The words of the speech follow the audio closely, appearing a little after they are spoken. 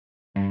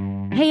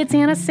Hey, it's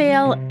Anna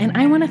Sale, and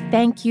I want to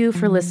thank you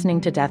for listening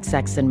to Death,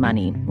 Sex, and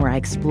Money, where I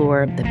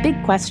explore the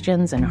big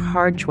questions and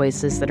hard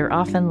choices that are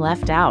often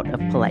left out of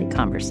polite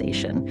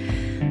conversation.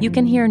 You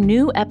can hear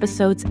new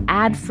episodes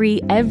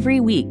ad-free every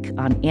week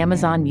on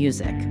Amazon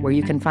Music, where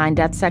you can find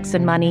Death, Sex,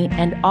 and Money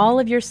and all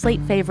of your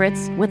Slate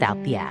favorites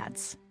without the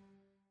ads.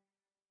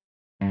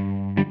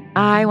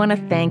 I want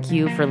to thank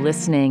you for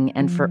listening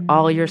and for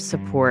all your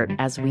support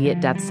as we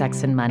at Death,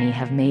 Sex, and Money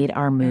have made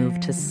our move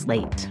to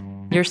Slate.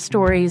 Your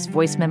stories,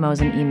 voice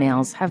memos, and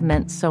emails have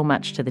meant so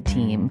much to the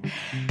team.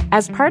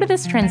 As part of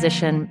this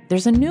transition,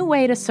 there's a new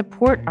way to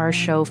support our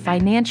show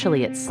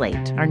financially at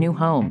Slate, our new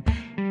home,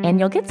 and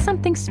you'll get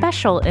something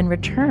special in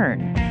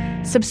return.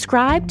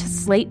 Subscribe to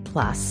Slate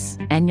Plus,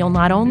 and you'll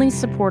not only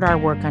support our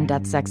work on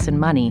Death, Sex, and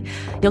Money,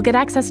 you'll get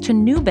access to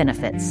new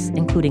benefits,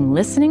 including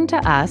listening to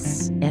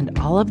us and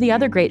all of the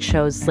other great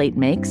shows Slate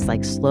makes,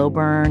 like Slow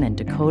Burn and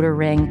Decoder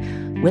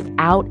Ring,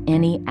 without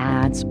any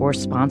ads or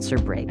sponsor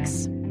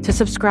breaks. To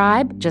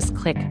subscribe, just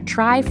click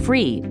Try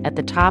Free at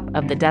the top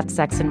of the Death,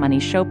 Sex, and Money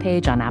show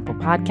page on Apple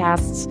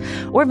Podcasts,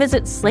 or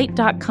visit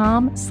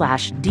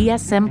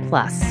slate.com/DSM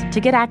Plus to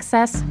get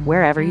access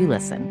wherever you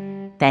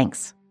listen.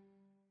 Thanks.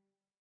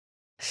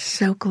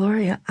 So,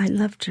 Gloria, I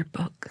loved your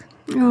book.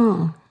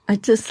 Oh. I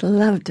just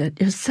loved it.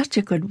 You're such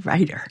a good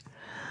writer.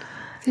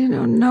 You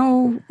know,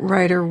 no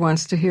writer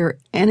wants to hear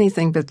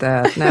anything but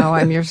that. Now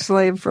I'm your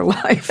slave for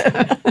life.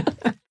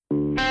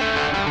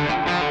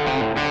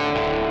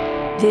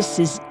 This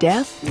is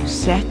Death,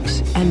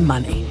 Sex, and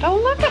Money.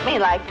 Don't look at me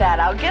like that.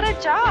 I'll get a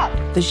job.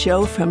 The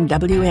show from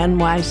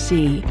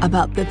WNYC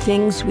about the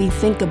things we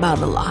think about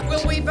a lot.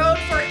 Will we vote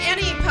for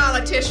any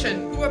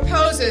politician who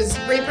opposes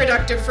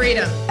reproductive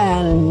freedom?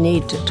 And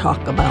need to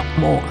talk about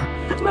more.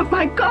 Oh,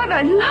 my God,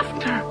 I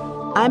loved her.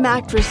 I'm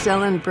actress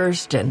Ellen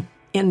Burstyn,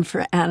 in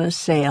for Anna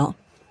Sale.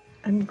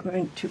 I'm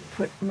going to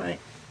put my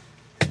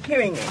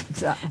hearing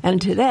aids on.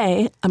 And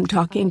today, I'm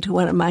talking to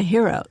one of my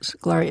heroes,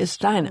 Gloria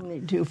Steinem.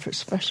 Only do for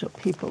special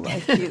people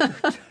like you.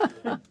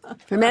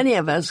 For many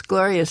of us,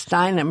 Gloria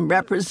Steinem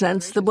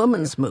represents the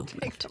women's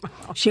movement.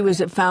 She was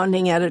a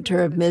founding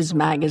editor of Ms.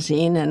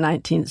 Magazine in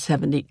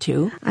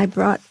 1972. I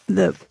brought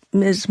the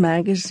Ms.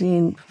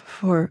 Magazine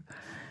for,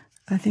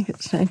 I think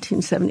it's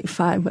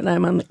 1975 when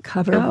I'm on the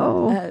cover.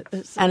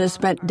 And has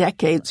spent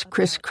decades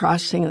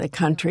crisscrossing the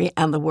country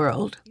and the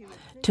world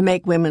to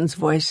make women's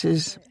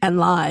voices and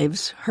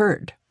lives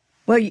heard.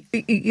 Well,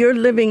 you're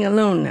living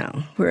alone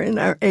now. We're in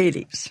our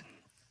 80s.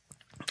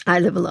 I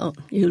live alone.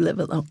 You live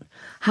alone.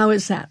 How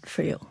is that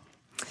for you?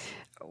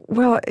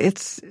 Well,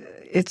 it's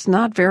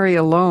not very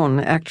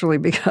alone, actually,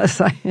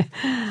 because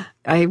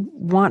I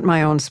want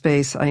my own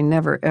space. I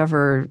never,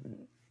 ever,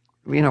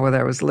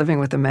 whether I was living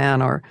with a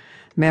man or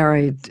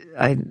married,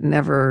 I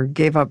never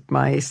gave up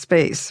my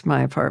space,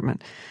 my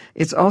apartment.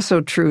 It's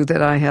also true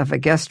that I have a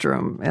guest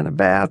room and a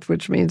bath,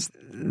 which means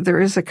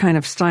there is a kind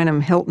of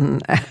Steinem Hilton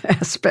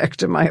aspect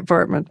to my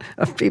apartment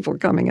of people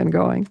coming and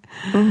going.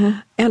 Mm-hmm.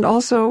 And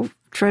also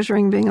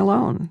treasuring being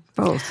alone,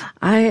 both.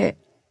 I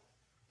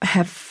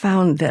have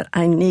found that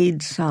I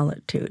need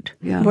solitude.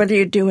 Yeah. What do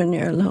you do when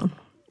you're alone?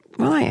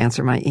 Well, I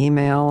answer my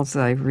emails,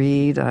 I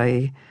read,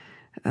 I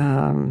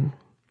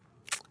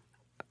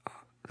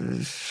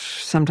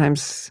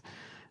sometimes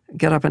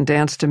get up and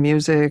dance to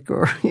music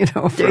or,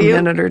 for a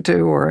minute or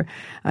two, or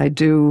I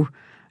do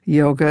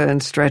yoga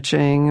and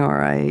stretching,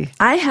 or I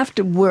have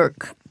to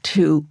work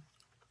to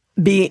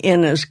be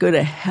in as good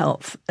a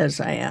health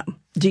as I am.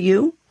 Do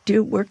you? Do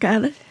you work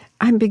at it?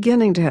 I'm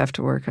beginning to have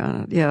to work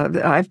on it. Yeah,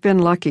 I've been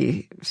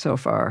lucky so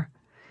far.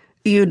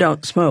 You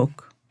don't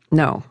smoke?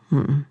 No.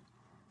 Mm-mm.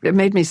 It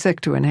made me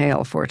sick to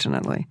inhale,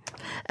 fortunately.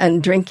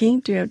 And drinking?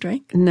 Do you have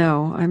drink?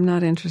 No, I'm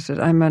not interested.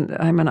 I'm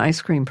an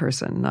ice cream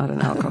person, not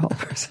an alcohol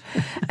person.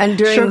 And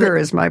sugar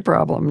is my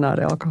problem, not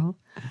alcohol.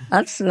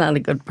 That's not a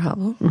good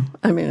problem.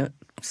 I mean,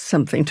 it's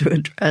something to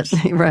address.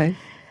 Right.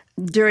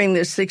 During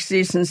the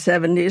 60s and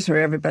 70s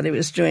where everybody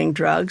was doing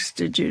drugs,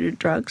 did you do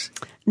drugs?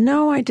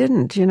 No, I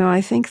didn't. I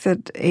think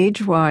that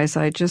age-wise,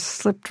 I just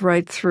slipped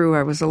right through.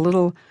 I was a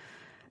little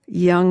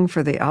young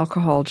for the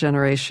alcohol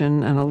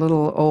generation and a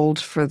little old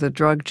for the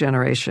drug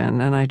generation,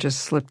 and I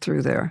just slipped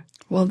through there.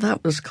 Well,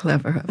 that was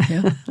clever of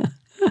you.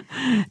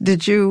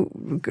 Did you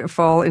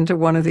fall into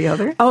one or the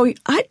other? Oh,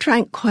 I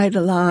drank quite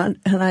a lot,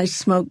 and I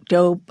smoked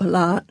dope a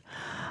lot.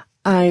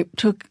 I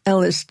took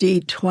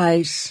LSD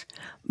twice,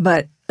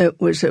 but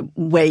it was a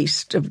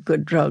waste of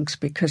good drugs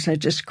because I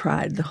just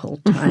cried the whole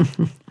time.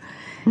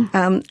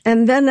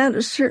 And then at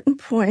a certain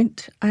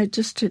point, I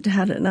just had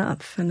had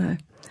enough, and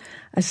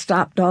I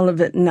stopped all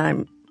of it, and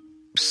I'm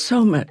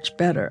so much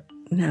better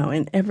now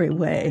in every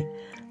way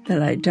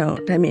that I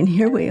don't. I mean,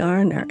 here we are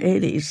in our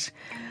 80s,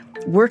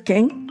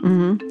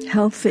 working,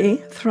 healthy,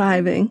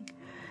 thriving,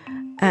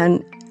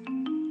 and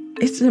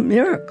it's a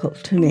miracle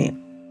to me.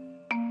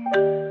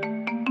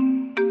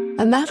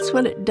 And that's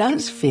what it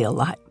does feel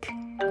like,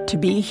 to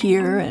be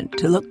here and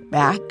to look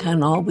back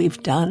on all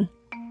we've done.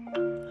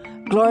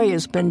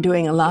 Gloria's been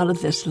doing a lot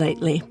of this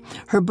lately.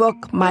 Her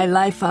book, My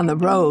Life on the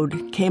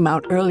Road, came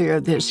out earlier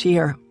this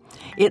year.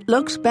 It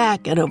looks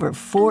back at over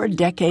 4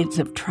 decades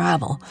of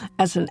travel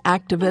as an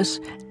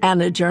activist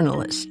and a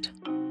journalist.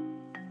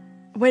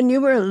 When you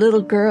were a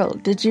little girl,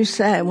 did you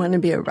say, I want to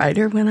be a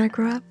writer when I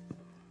grow up?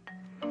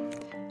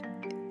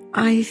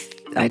 I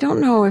don't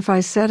know if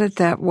I said it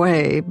that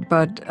way,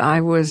 but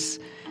I was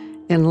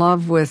in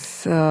love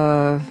with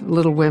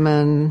Little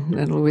Women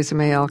and Louisa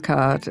May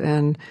Alcott,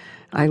 and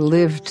I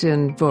lived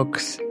in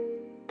books.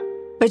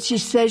 But she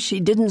says she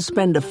didn't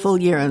spend a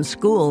full year in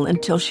school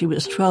until she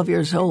was 12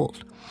 years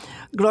old.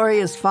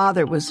 Gloria's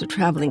father was a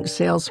traveling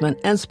salesman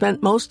and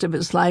spent most of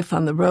his life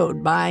on the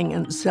road buying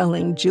and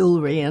selling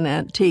jewelry and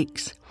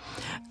antiques.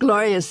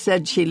 Gloria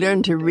said she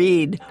learned to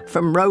read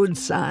from road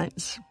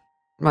signs.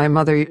 My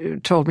mother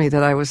told me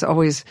that I was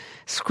always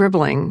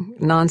scribbling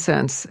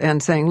nonsense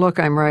and saying, look,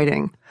 I'm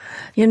writing.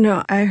 You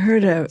know, I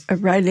heard a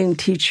writing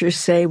teacher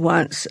say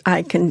once,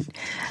 I can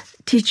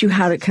teach you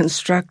how to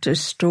construct a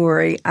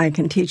story. I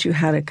can teach you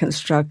how to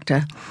construct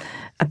a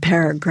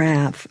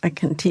paragraph. I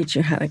can teach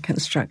you how to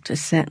construct a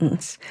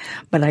sentence.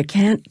 But I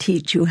can't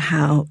teach you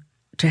how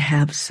to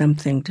have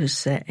something to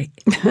say.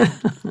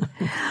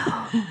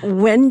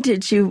 When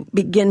did you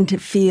begin to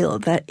feel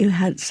that you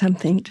had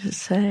something to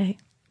say?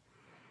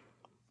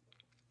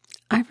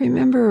 I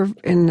remember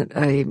in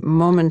a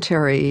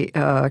momentary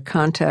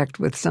contact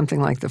with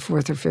something like the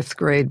 4th or 5th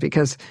grade,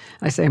 because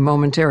I say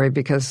momentary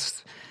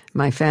because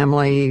my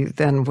family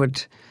then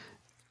would,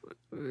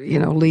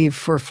 leave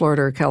for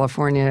Florida or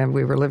California.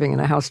 We were living in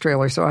a house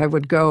trailer, so I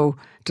would go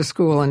to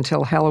school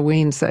until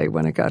Halloween, say,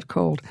 when it got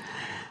cold.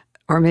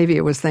 Or maybe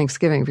it was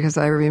Thanksgiving, because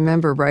I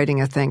remember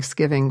writing a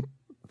Thanksgiving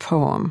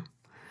poem.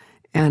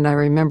 And I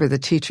remember the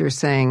teacher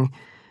saying,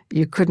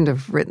 you couldn't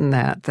have written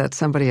that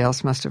somebody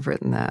else must have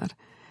written that.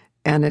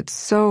 And it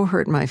so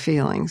hurt my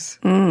feelings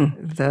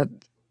that,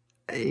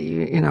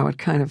 it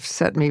kind of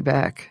set me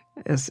back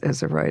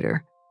as a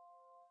writer.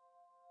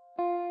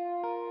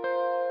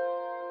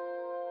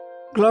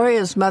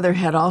 Gloria's mother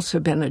had also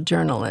been a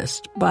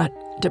journalist, but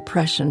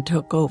depression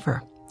took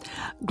over.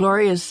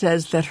 Gloria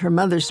says that her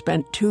mother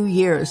spent 2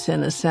 years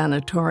in a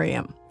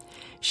sanatorium.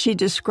 She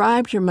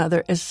described her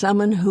mother as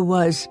someone who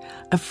was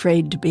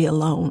afraid to be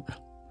alone.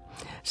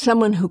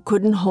 Someone who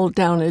couldn't hold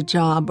down a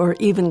job or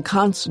even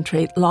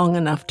concentrate long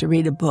enough to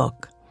read a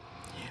book.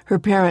 Her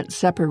parents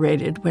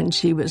separated when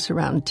she was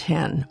around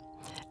 10,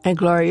 and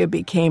Gloria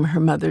became her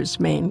mother's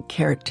main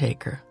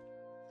caretaker.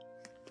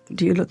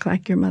 Do you look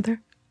like your mother?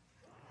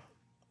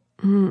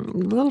 A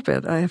little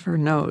bit. I have her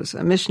nose,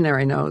 a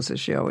missionary nose, as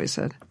she always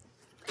said.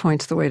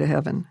 Points the way to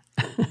heaven.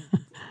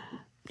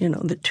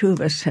 The two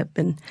of us have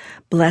been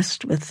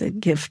blessed with the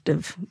gift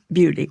of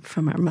beauty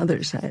from our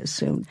mothers, I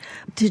assume.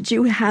 Did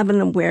you have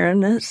an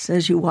awareness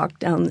as you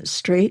walked down the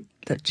street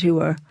that you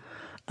were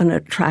an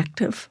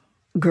attractive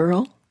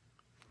girl?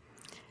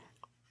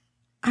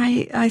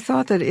 I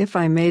thought that if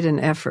I made an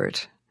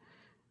effort,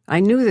 I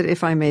knew that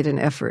if I made an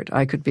effort,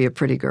 I could be a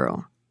pretty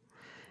girl.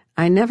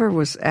 I never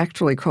was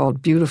actually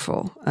called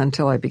beautiful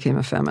until I became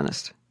a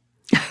feminist.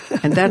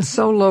 And that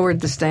so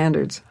lowered the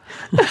standards.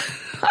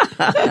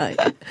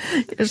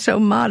 You're so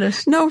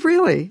modest. No,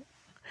 really.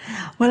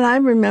 Well, I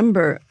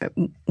remember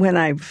when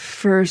I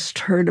first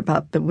heard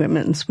about the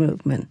women's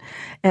movement,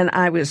 and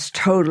I was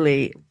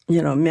totally,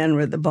 men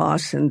were the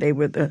boss and they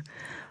were the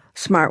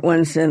smart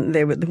ones and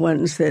they were the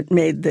ones that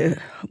made the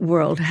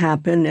world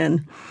happen.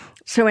 And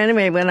so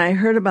anyway, when I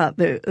heard about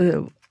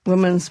the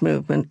women's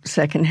movement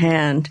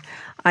secondhand,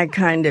 I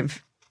kind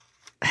of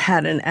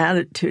had an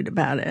attitude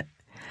about it.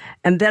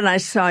 And then I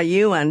saw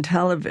you on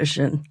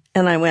television,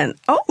 and I went,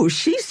 oh,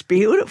 she's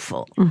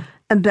beautiful.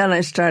 And then I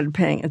started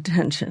paying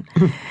attention.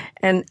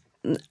 And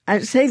I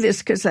say this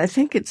because I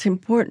think it's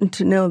important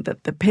to know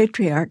that the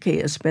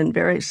patriarchy has been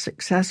very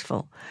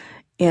successful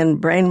in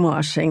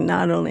brainwashing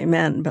not only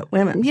men, but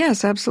women.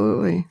 Yes,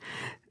 absolutely.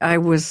 I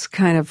was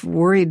kind of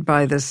worried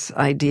by this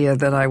idea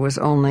that I was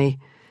only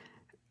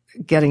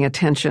getting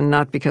attention,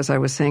 not because I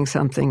was saying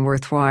something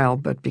worthwhile,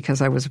 but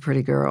because I was a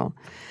pretty girl.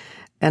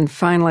 And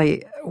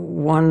finally,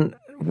 one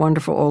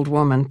wonderful old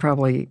woman,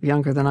 probably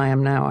younger than I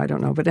am now, I don't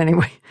know, but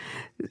anyway,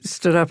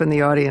 stood up in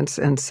the audience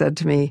and said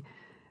to me,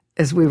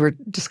 as we were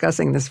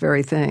discussing this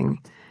very thing,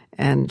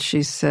 and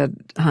she said,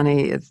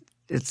 honey,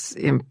 it's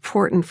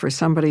important for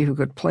somebody who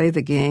could play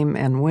the game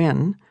and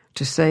win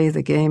to say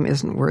the game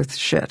isn't worth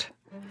shit.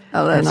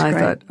 Oh, that's great. And I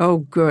thought, oh,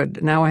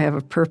 good, now I have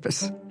a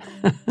purpose.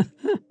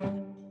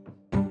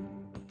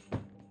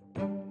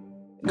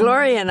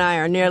 Gloria and I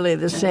are nearly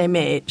the same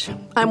age.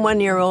 I'm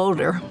 1 year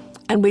older,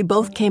 and we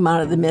both came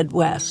out of the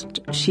Midwest.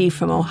 She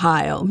from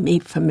Ohio, me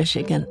from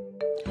Michigan.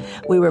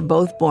 We were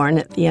both born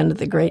at the end of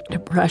the Great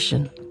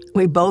Depression.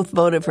 We both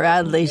voted for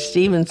Adlai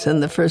Stevenson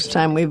the first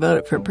time we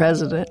voted for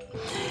president.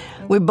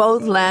 We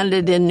both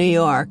landed in New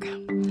York.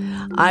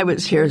 I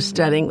was here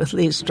studying with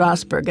Lee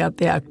Strasberg at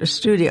the Actors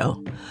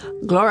Studio.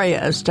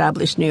 Gloria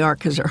established New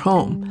York as her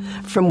home,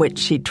 from which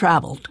she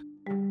traveled.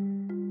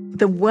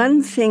 The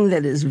one thing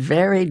that is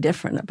very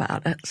different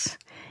about us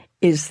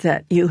is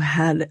that you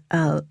had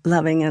a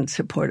loving and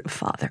supportive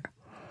father.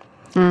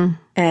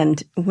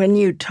 And when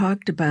you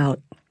talked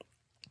about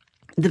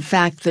the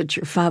fact that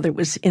your father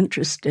was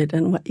interested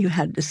in what you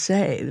had to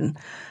say and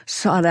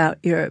sought out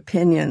your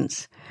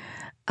opinions.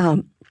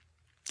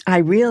 I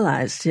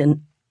realized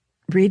in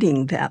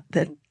reading that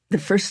the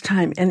first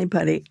time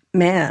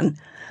man,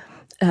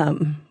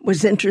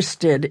 was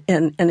interested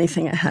in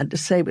anything I had to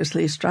say was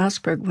Lee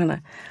Strasberg when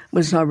I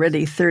was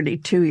already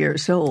 32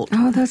 years old.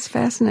 Oh, that's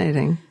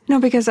fascinating. No,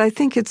 because I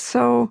think it's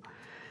so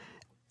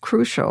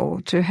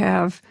crucial to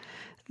have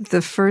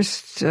the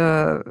first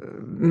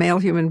male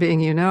human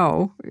being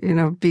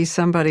be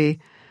somebody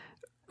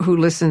who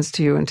listens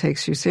to you and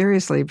takes you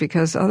seriously,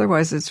 because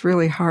otherwise it's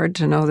really hard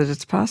to know that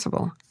it's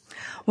possible.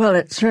 Well,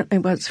 it certainly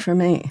was for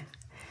me.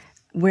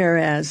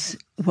 Whereas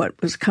what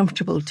was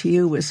comfortable to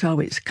you was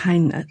always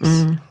kindness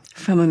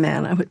from a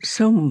man. I was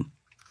so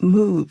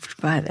moved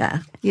by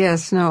that.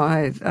 Yes, no,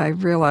 I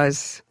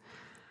realize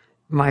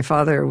my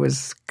father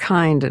was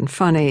kind and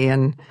funny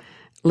and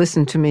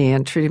listened to me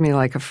and treated me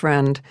like a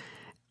friend.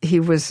 He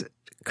was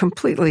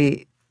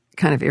completely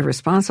kind of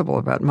irresponsible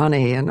about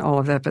money and all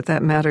of that, but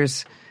that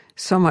matters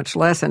so much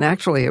less. And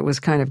actually, it was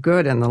kind of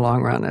good in the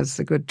long run as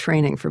a good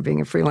training for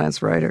being a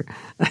freelance writer.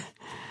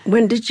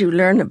 When did you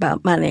learn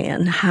about money,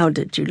 and how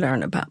did you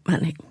learn about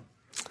money?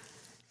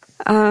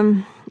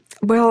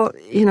 Well,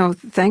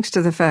 thanks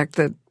to the fact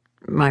that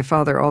my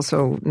father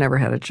also never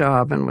had a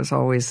job and was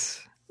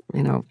always,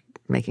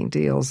 making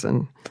deals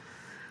and,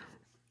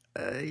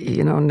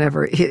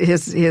 never,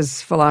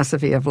 his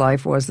philosophy of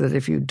life was that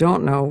if you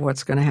don't know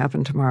what's going to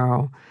happen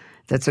tomorrow,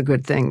 that's a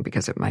good thing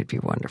because it might be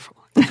wonderful.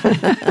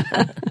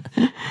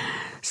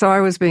 So I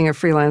was being a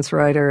freelance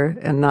writer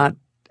and not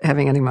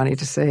having any money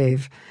to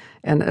save,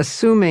 and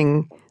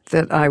assuming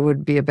that I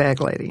would be a bag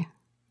lady.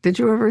 Did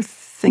you ever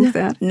think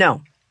that?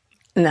 No,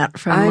 not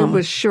for a I moment.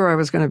 was sure I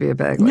was going to be a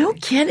bag lady. No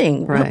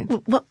kidding. Right.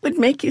 What would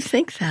make you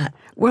think that?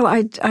 Well,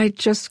 I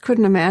just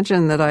couldn't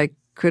imagine that I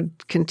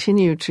could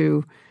continue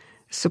to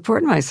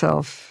support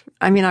myself.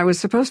 I mean, I was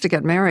supposed to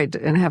get married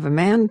and have a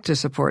man to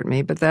support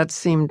me, but that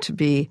seemed to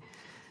be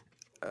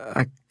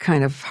a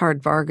kind of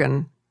hard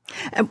bargain.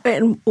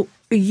 And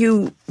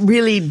you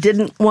really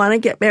didn't want to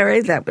get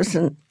married? That was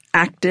an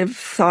active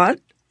thought?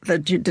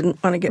 That you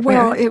didn't want to get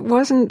married?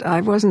 Well,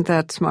 I wasn't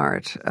that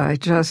smart. I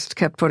just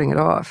kept putting it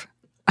off.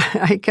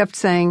 I kept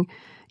saying,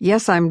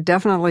 yes, I'm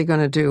definitely going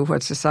to do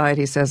what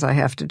society says I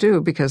have to do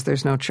because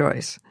there's no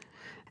choice.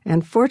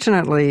 And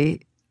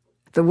fortunately,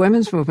 the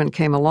women's movement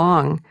came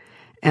along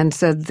and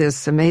said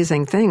this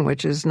amazing thing,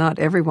 which is not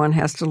everyone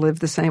has to live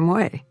the same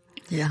way.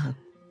 Yeah.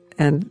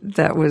 And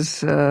that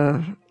was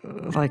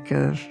like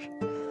a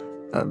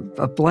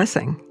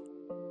blessing.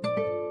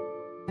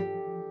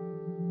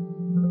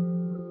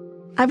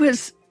 I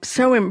was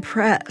so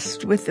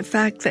impressed with the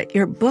fact that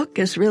your book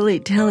is really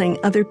telling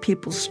other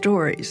people's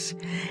stories,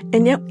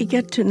 and yet we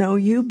get to know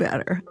you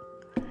better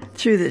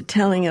through the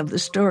telling of the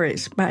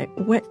stories by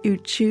what you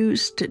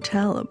choose to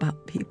tell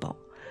about people.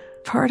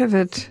 Part of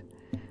it,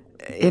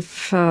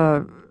 if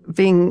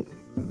being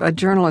a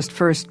journalist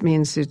first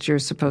means that you're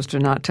supposed to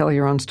not tell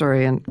your own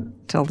story and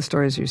tell the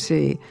stories you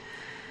see,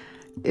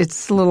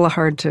 it's a little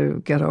hard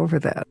to get over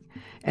that.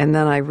 And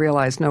then I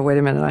realized, no, wait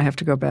a minute, I have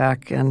to go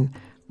back and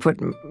put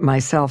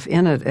myself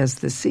in it as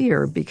the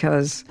seer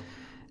because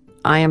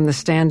I am the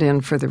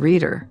stand-in for the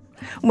reader.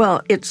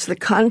 Well, it's the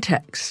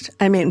context.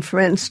 I mean, for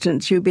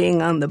instance, you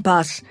being on the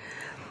bus,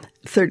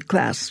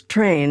 third-class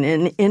train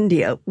in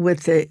India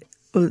with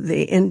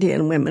the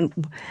Indian women,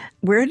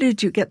 where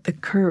did you get the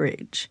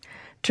courage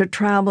to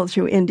travel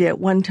through India? At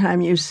one time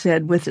you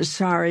said, with a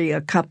sari,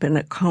 a cup, and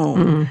a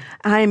comb.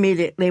 I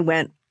immediately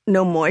went,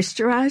 no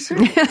moisturizer?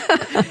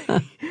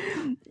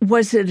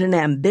 Was it an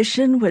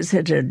ambition? Was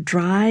it a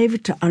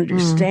drive to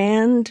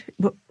understand?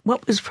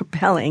 What was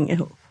propelling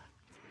you?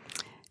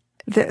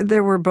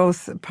 There were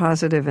both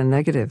positive and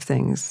negative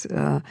things.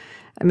 I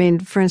mean,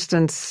 for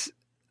instance,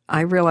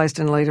 I realized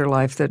in later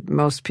life that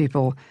most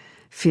people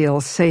feel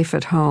safe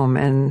at home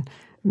and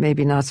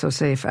maybe not so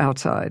safe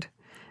outside.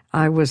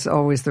 I was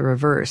always the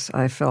reverse.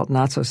 I felt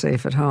not so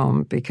safe at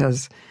home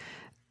because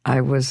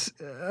I was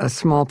a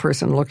small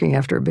person looking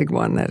after a big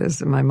one. That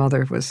is, my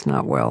mother was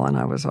not well, and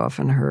I was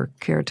often her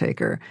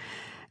caretaker.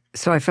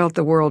 So I felt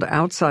the world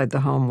outside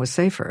the home was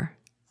safer.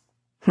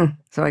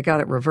 So I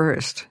got it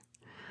reversed.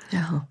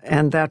 Yeah.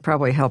 And that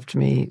probably helped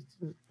me,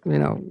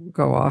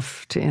 go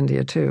off to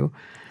India too.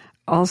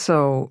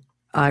 Also,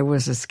 I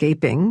was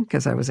escaping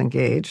because I was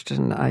engaged,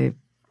 and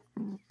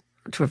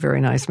to a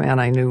very nice man,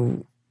 I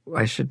knew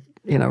I should,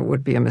 it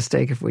would be a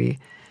mistake if we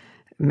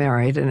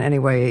married. And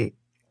anyway,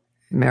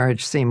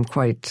 marriage seemed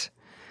quite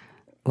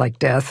like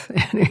death,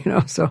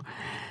 so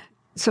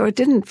it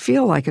didn't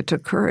feel like it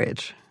took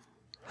courage.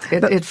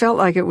 It felt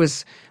like it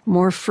was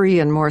more free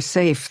and more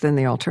safe than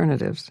the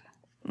alternatives.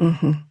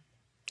 Mm-hmm.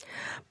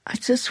 I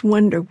just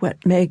wonder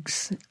what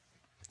makes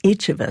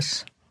each of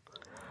us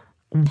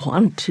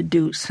want to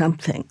do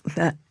something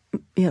that,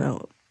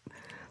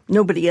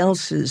 nobody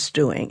else is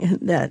doing, and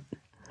that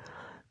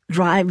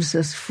drives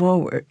us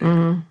forward.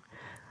 Mm-hmm.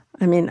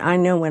 I mean, I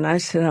know when I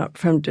set out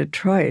from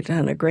Detroit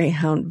on a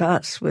Greyhound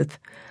bus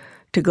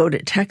to go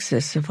to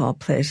Texas, of all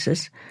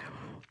places,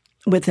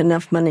 with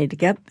enough money to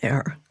get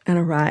there and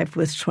arrived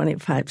with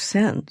 25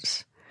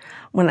 cents.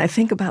 When I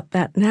think about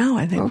that now,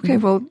 I think... Okay,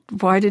 well,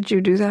 why did you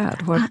do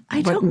that? What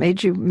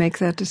made you make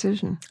that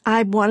decision?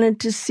 I wanted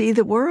to see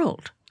the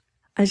world.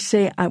 I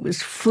say I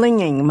was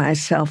flinging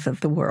myself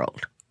at the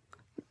world.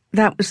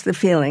 That was the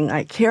feeling,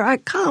 like, here I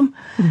come,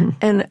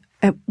 and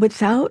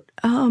without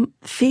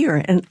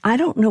fear. And I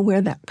don't know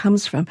where that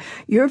comes from.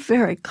 You're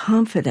very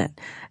confident,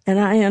 and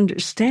I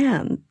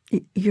understand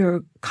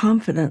your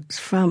confidence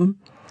from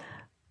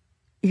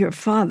your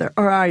father.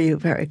 Or are you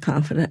very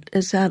confident?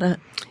 Is that a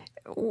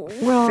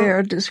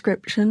fair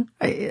description?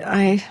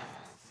 I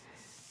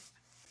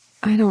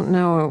don't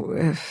know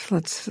if,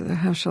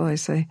 how shall I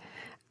say?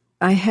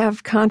 I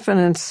have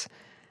confidence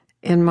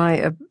in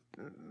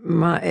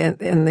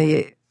in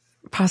the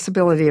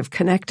possibility of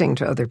connecting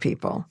to other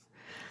people.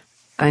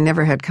 I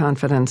never had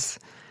confidence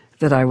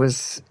that I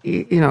was,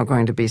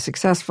 going to be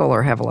successful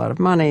or have a lot of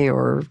money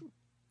or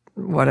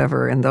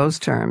whatever in those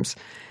terms.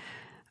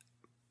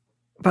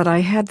 But I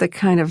had the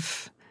kind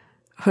of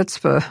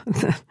chutzpah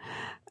that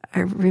I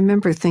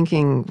remember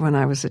thinking when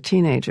I was a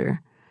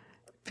teenager,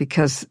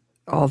 because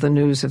all the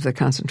news of the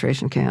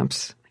concentration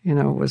camps,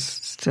 was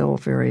still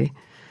very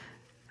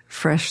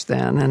fresh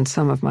then, and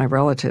some of my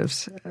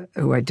relatives,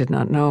 who I did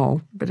not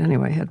know, but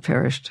anyway, had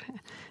perished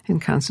in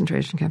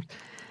concentration camps.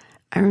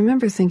 I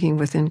remember thinking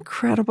with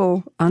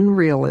incredible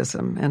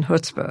unrealism and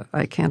chutzpah,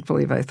 I can't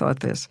believe I thought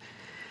this,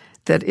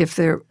 that if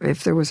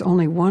there was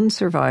only one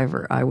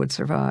survivor, I would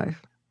survive.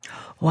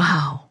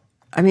 Wow.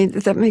 I mean,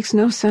 that makes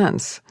no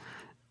sense,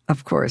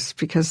 of course,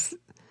 because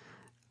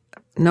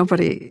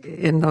nobody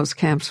in those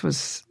camps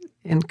was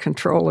in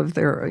control of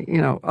their,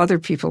 other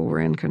people were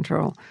in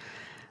control.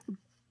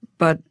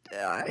 But,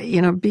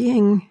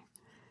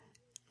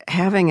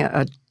 having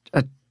a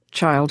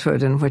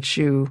childhood in which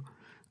you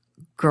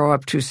grow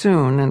up too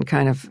soon and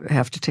kind of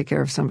have to take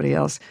care of somebody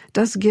else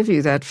does give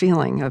you that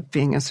feeling of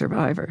being a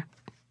survivor.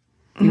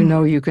 You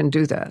know you can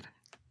do that.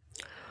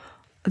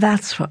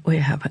 That's what we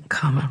have in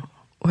common.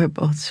 We're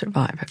both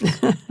survivors.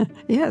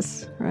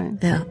 Yes, right.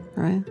 Yeah.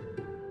 Right.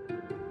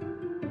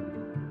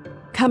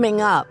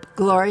 Coming up,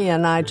 Gloria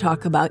and I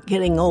talk about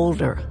getting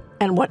older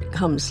and what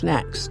comes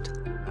next.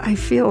 I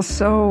feel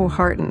so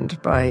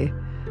heartened by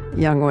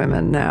young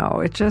women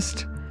now.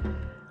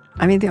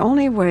 The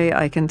only way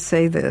I can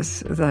say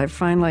this, that I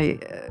finally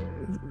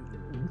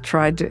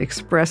tried to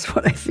express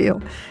what I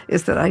feel,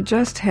 is that I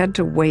just had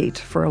to wait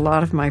for a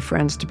lot of my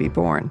friends to be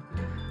born.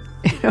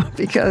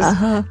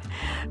 Because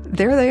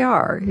there they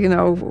are,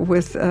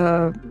 with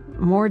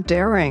more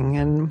daring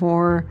and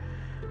more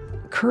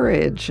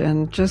courage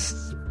and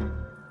just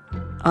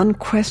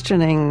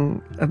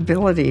unquestioning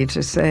ability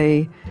to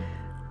say,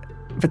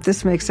 but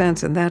this makes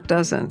sense and that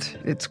doesn't.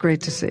 It's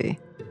great to see.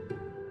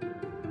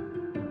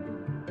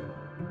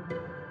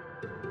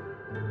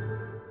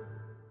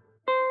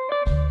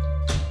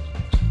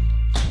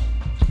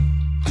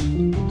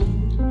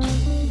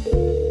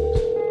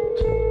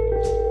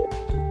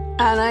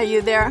 Anna, are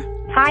you there?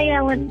 Hi,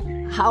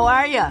 Ellen. How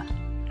are you?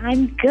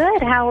 I'm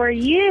good. How are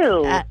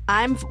you?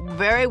 I'm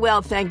very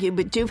well, thank you,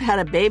 but you've had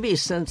a baby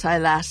since I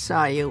last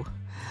saw you.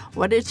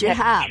 What did you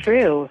have? That's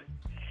true.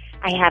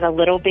 I had a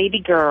little baby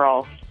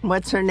girl.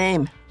 What's her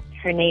name?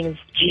 Her name is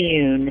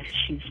June.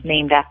 She's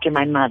named after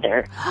my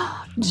mother.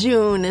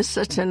 June is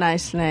such a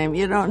nice name.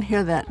 You don't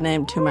hear that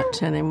name too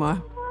much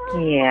anymore.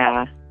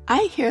 Yeah.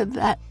 I hear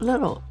that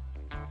little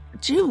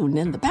June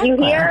in the background.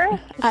 You hear?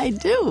 I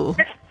do.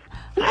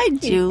 Hi, June.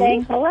 She's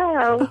saying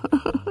hello.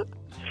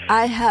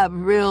 I have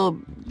real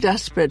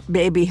desperate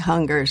baby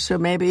hunger, so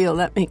maybe you'll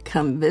let me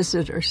come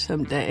visit her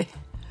someday.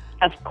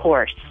 Of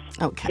course.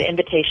 Okay. The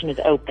invitation is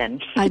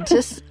open. I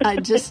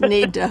just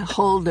need to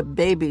hold a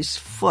baby's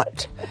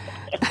foot.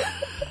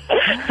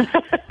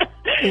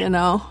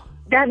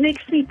 That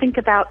makes me think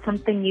about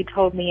something you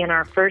told me in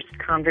our first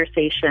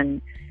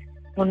conversation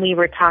when we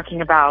were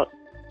talking about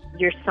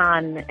your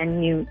son,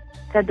 and you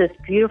said this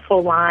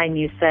beautiful line.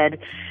 You said,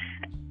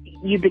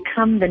 you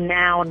become the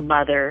noun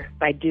mother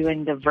by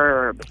doing the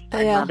verb,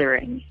 by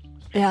mothering.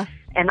 Yeah.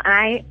 And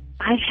I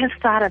have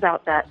thought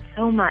about that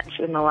so much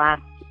in the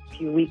last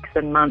few weeks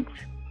and months,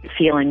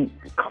 feeling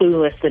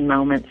clueless in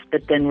moments,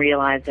 but then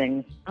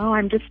realizing,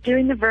 I'm just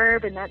doing the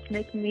verb and that's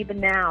making me the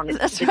noun.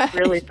 It's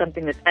really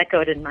something that's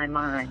echoed in my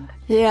mind.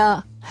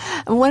 Yeah.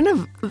 One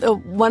of the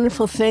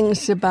wonderful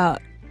things about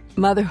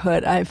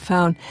motherhood, I've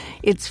found,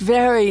 it's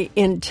very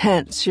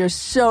intense. You're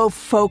so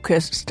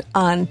focused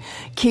on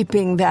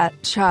keeping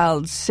that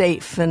child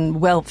safe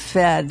and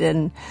well-fed,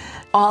 and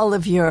all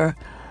of your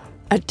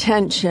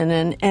attention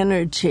and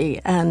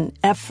energy and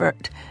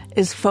effort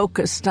is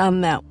focused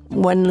on that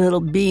one little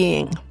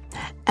being.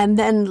 And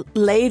then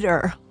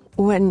later,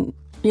 when,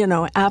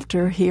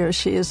 after he or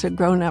she is a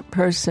grown-up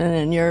person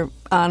and you're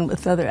on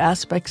with other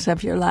aspects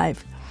of your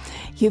life,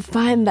 you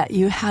find that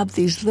you have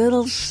these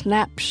little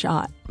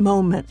snapshot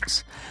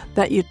moments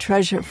that you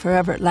treasure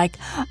forever. Like,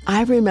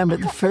 I remember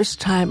the first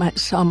time I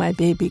saw my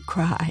baby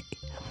cry.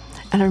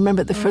 And I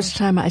remember the first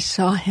time I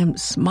saw him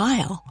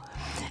smile.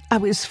 I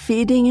was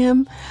feeding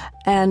him,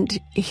 and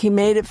he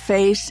made a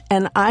face,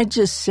 and I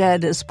just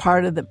said, as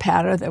part of the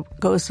patter that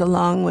goes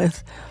along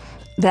with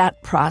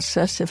that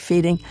process of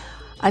feeding,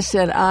 I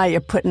said, you're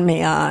putting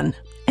me on.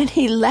 And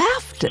he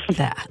laughed at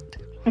that.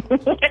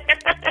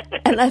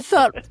 And I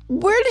thought,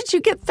 where did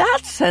you get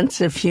that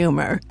sense of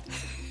humor?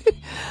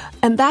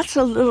 And that's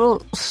a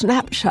little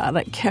snapshot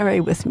I carry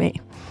with me.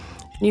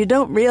 You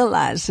don't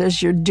realize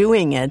as you're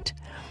doing it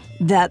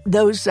that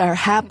those are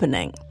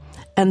happening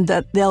and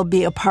that they'll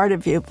be a part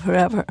of you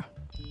forever.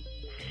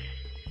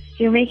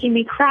 You're making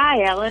me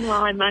cry, Ellen,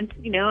 while I'm on,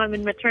 I'm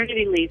in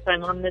maternity leave, so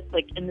I'm on this,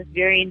 in this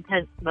very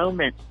intense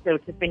moment. So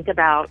to think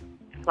about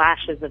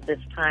flashes of this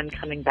time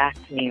coming back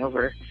to me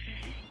over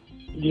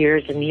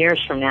years and years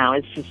from now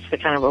is just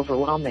kind of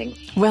overwhelming.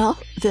 Well,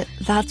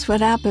 that's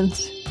what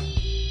happens.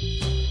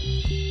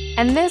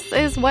 And this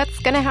is what's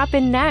going to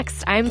happen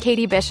next. I'm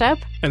Katie Bishop.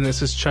 And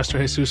this is Chester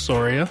Jesus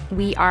Soria.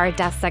 We are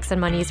Death, Sex, and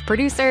Money's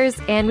producers,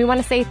 and we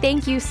want to say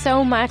thank you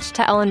so much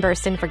to Ellen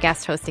Burstyn for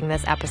guest hosting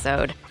this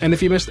episode. And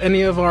if you missed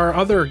any of our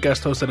other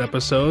guest hosted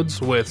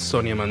episodes with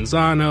Sonia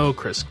Manzano,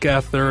 Chris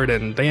Gethard,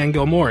 and Diane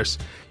Gilmorris,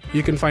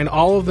 you can find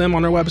all of them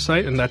on our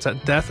website, and that's at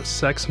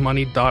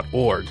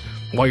deathsexmoney.org.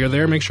 While you're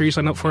there, make sure you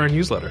sign up for our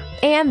newsletter.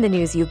 And the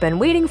news you've been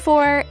waiting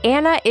for,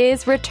 Anna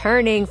is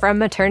returning from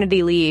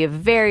maternity leave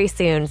very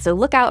soon, so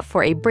look out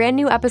for a brand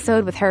new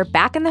episode with her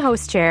back in the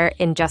host chair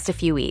in just a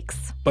few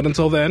weeks. But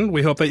until then,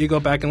 we hope that you go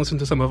back and listen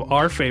to some of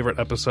our favorite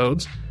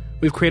episodes.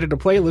 We've created a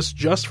playlist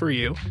just for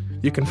you.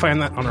 You can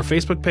find that on our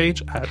Facebook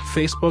page at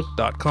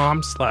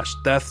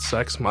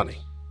facebook.com/deathsexmoney.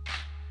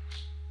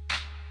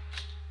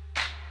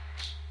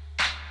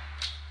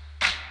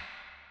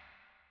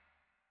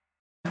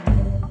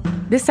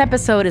 This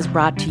episode is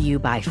brought to you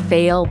by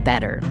Fail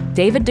Better,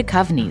 David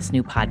Duchovny's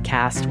new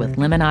podcast with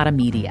Limonada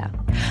Media.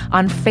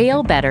 On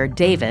Fail Better,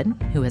 David,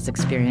 who has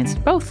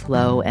experienced both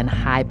low and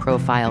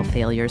high-profile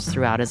failures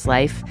throughout his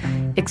life,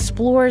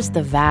 explores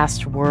the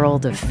vast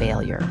world of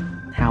failure,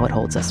 how it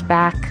holds us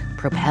back,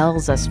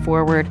 propels us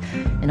forward,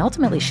 and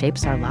ultimately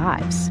shapes our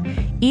lives.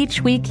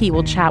 Each week, he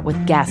will chat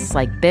with guests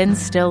like Ben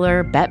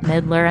Stiller, Bette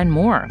Midler, and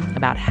more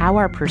about how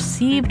our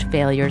perceived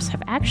failures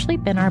have actually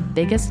been our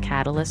biggest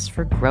catalysts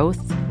for growth,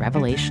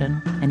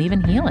 revelation, and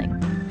even healing.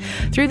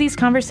 Through these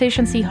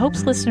conversations, he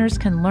hopes listeners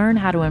can learn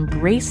how to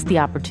embrace the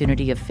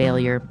opportunity of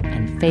failure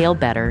and fail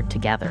better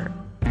together.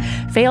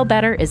 Fail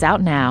Better is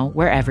out now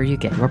wherever you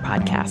get your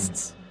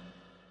podcasts.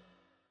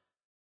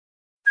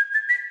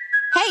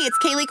 Hey, it's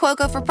Kaylee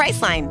Cuoco for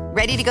Priceline.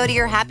 Ready to go to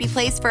your happy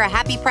place for a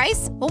happy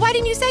price? Well, why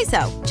didn't you say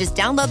so? Just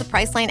download the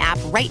Priceline app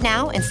right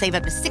now and save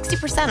up to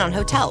 60% on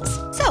hotels.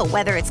 So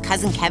whether it's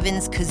Cousin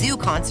Kevin's Kazoo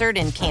Concert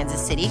in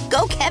Kansas City,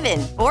 go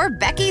Kevin, or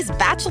Becky's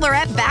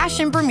Bachelorette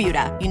Bash in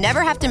Bermuda, you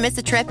never have to miss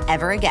a trip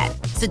ever again.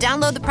 So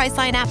download the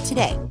Priceline app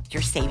today.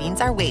 Your savings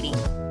are waiting.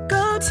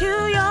 Go to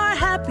your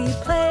happy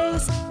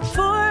place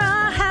for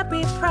a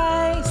happy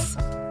price.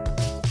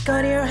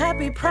 Go to your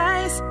happy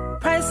price,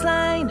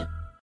 Priceline.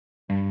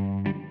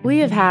 We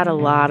have had a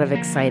lot of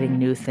exciting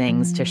new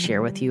things to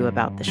share with you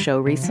about the show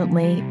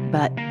recently,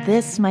 but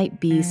this might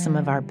be some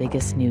of our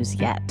biggest news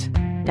yet.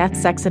 Death,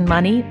 Sex, and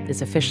Money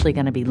is officially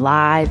going to be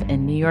live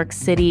in New York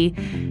City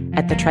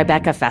at the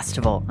Tribeca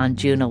Festival on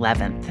June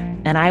 11th.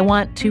 And I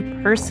want to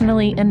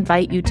personally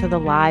invite you to the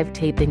live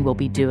taping we'll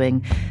be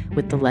doing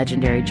with the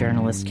legendary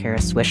journalist Kara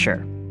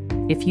Swisher.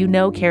 If you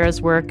know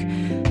Kara's work,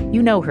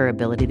 you know her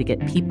ability to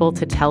get people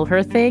to tell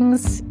her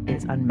things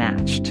is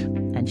unmatched.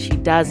 And she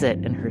does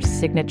it in her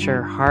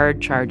signature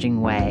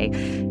hard-charging way.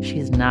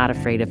 She's not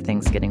afraid of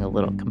things getting a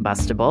little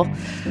combustible.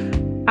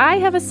 I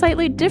have a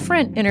slightly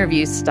different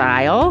interview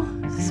style,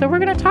 so we're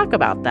going to talk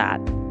about that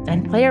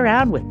and play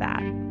around with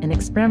that in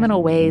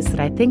experimental ways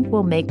that I think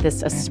will make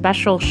this a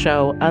special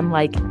show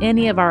unlike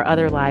any of our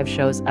other live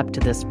shows up to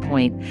this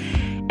point.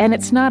 And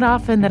it's not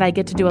often that I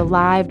get to do a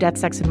live Death,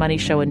 Sex, and Money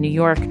show in New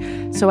York,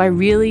 so I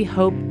really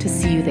hope to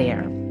see you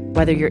there.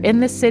 Whether you're in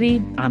the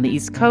city, on the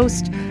East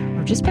Coast,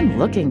 or just been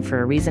looking for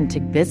a reason to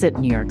visit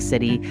New York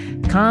City,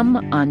 come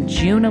on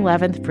June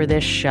 11th for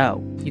this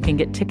show. You can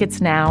get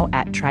tickets now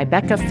at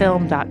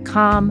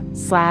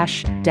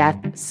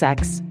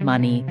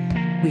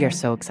tribecafilm.com/deathsexmoney. We are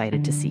so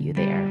excited to see you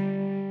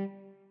there.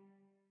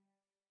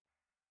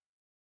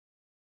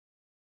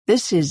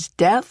 This is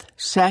Death,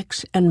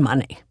 Sex, and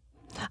Money.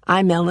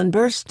 I'm Ellen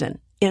Burstyn,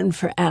 in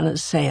for Anna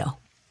Sale.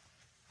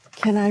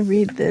 Can I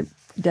read the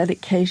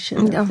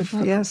dedication of the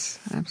book? Yes,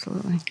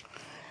 absolutely.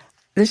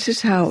 This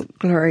is how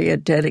Gloria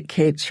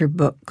dedicates her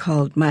book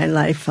called My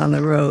Life on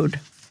the Road.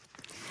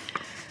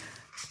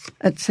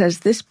 It says,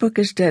 this book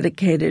is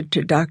dedicated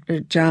to Dr.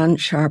 John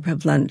Sharp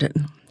of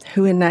London,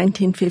 who in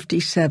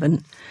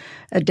 1957,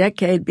 a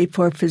decade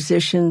before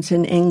physicians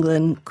in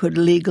England could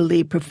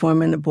legally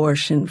perform an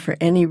abortion for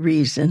any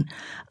reason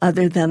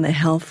other than the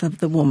health of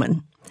the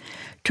woman,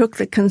 took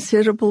the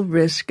considerable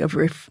risk of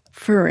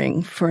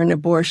referring for an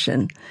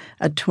abortion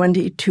a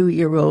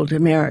 22-year-old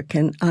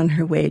American on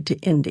her way to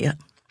India.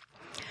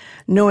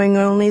 Knowing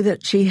only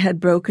that she had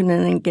broken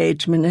an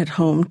engagement at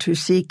home to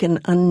seek an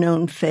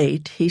unknown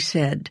fate, he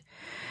said,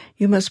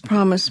 You must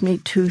promise me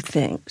 2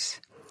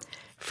 things.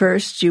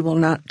 First, you will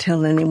not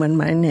tell anyone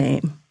my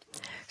name.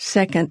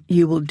 Second,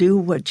 you will do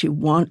what you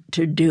want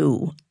to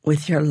do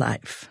with your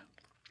life.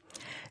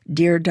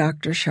 Dear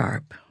Dr.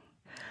 Sharp,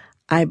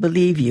 I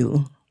believe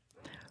you,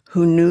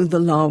 who knew the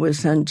law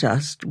was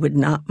unjust, would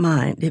not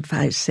mind if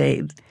I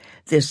say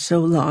this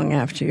so long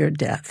after your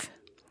death.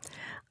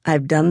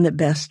 I've done the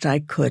best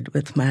I could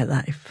with my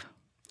life.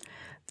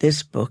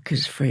 This book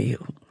is for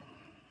you.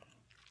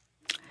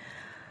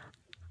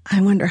 I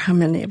wonder how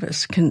many of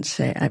us can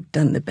say, I've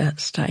done the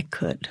best I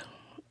could.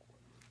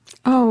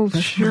 Oh,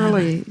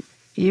 surely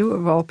you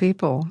of all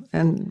people,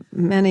 and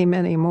many,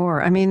 many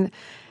more. I mean,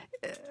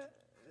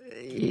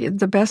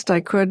 the best I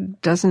could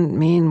doesn't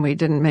mean we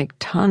didn't make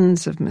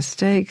tons of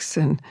mistakes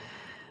and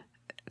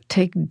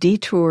take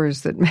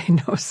detours that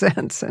made no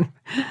sense. And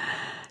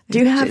do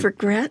you have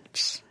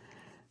regrets?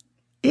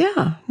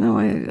 Yeah, no,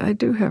 I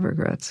do have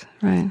regrets,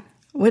 right.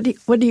 What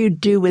do you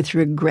do with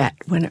regret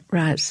when it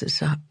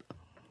rises up?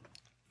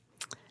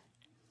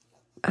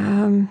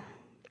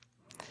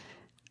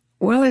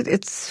 Well,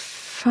 it's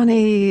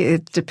funny.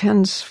 It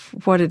depends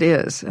what it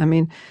is. I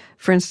mean,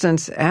 for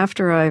instance,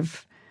 after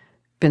I've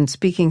been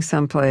speaking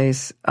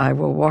someplace, I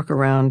will walk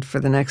around for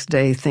the next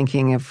day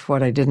thinking of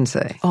what I didn't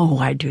say. Oh,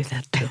 I do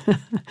that too.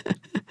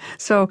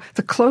 So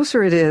the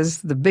closer it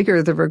is, the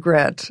bigger the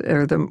regret,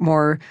 or the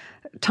more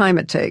time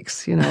it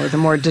takes, or the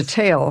more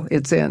detail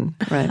it's in,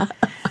 right?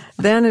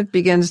 Then it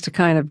begins to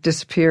kind of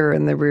disappear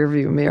in the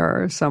rearview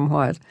mirror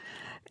somewhat.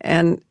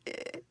 And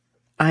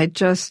I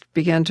just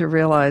began to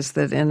realize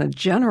that in a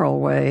general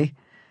way,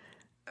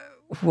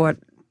 what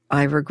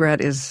I regret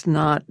is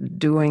not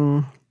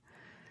doing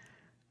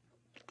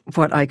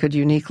what I could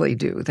uniquely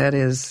do. That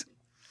is,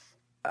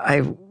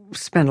 I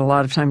spent a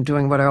lot of time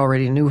doing what I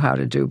already knew how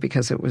to do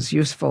because it was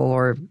useful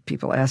or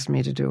people asked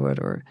me to do it.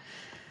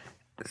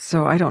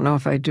 So I don't know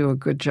if I do a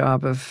good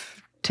job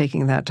of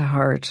taking that to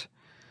heart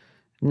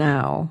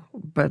now,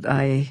 but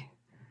I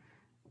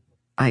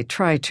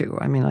try to.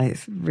 I mean, I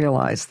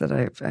realize that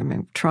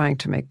I'm trying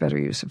to make better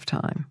use of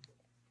time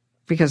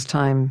because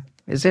time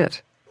is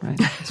it, right?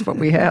 It's what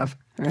we have.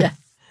 Right? Yeah.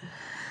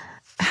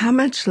 How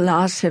much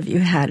loss have you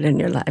had in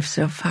your life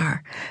so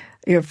far?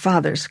 Your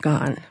father's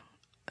gone.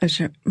 Is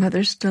your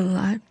mother still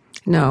alive?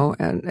 No,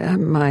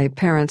 and my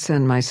parents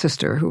and my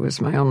sister, who was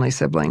my only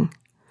sibling,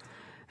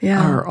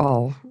 are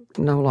all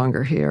no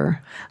longer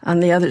here.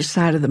 On the other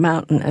side of the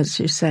mountain, as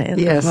you say in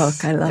the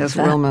book. I love that. As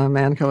Wilma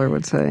Mankiller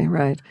would say,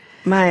 right.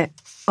 My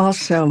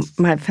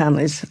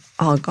family's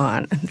all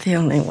gone. The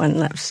only one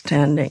left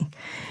standing.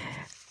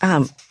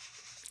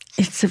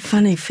 It's a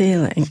funny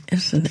feeling,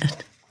 isn't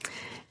it?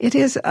 It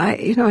is.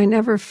 I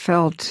never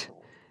felt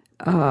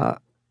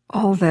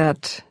all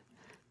that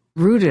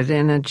rooted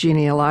in a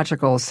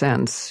genealogical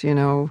sense.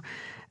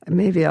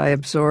 Maybe I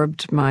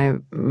absorbed my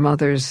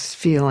mother's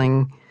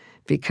feeling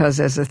because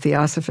as a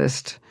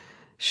theosophist,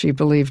 she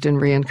believed in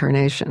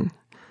reincarnation.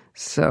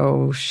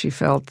 So she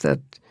felt that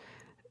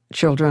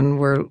children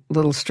were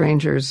little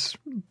strangers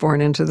born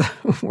into the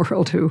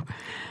world who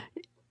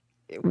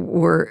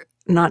were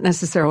not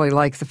necessarily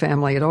like the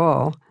family at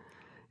all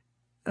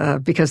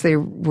because they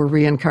were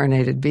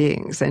reincarnated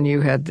beings, and you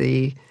had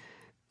the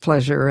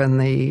pleasure and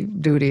the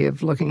duty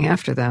of looking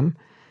after them,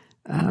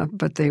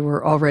 but they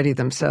were already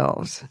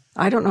themselves.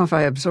 I don't know if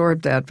I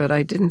absorbed that, but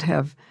I didn't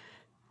have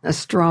a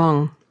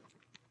strong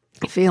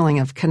feeling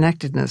of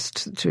connectedness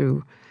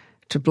to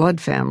blood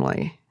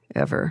family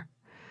ever.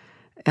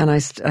 And I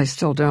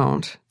still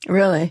don't.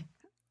 Really?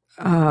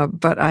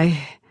 But I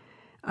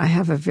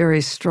have a very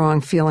strong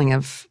feeling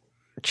of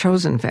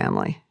chosen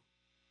family,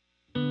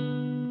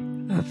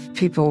 of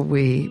people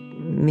we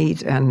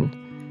meet and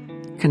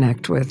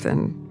connect with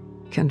and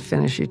can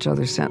finish each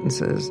other's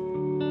sentences.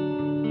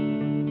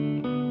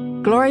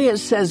 Gloria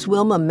says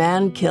Wilma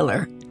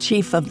Mankiller,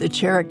 chief of the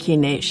Cherokee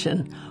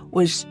Nation,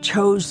 was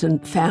chosen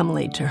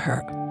family to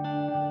her.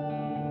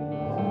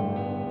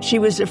 She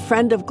was a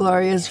friend of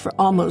Gloria's for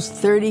almost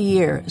 30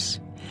 years.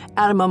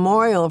 At a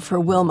memorial for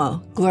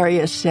Wilma,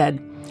 Gloria said,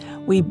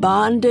 "We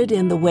bonded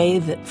in the way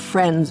that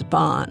friends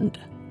bond,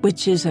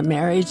 which is a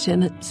marriage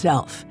in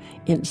itself,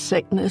 in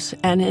sickness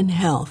and in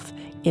health,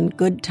 in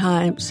good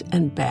times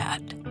and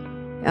bad."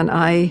 And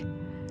I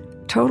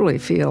totally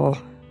feel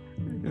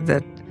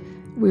that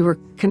we were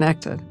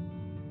connected.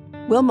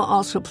 Wilma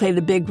also played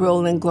a big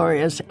role in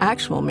Gloria's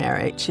actual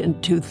marriage in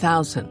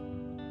 2000.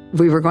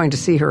 We were going to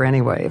see her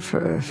anyway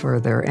for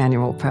their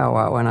annual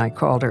powwow, and I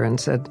called her and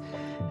said,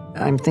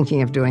 "I'm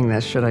thinking of doing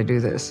this. Should I do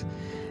this?"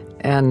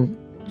 And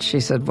she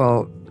said,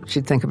 well,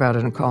 she'd think about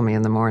it and call me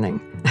in the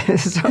morning.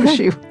 So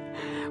she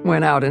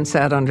went out and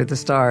sat under the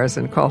stars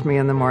and called me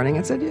in the morning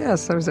and said,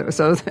 yes.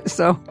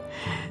 So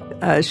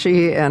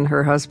she and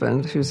her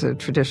husband, who's a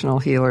traditional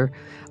healer,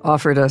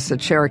 offered us a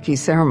Cherokee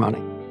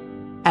ceremony.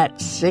 At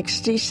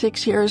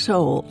 66 years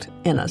old,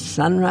 in a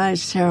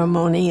sunrise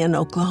ceremony in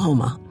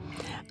Oklahoma,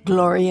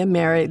 Gloria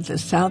married the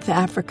South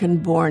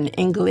African-born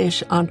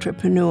English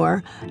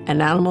entrepreneur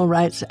and animal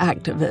rights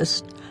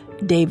activist,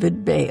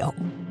 David Bale.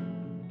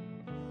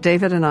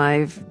 David and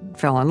I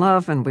fell in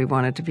love and we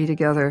wanted to be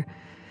together.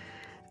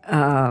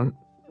 And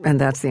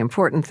that's the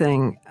important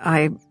thing.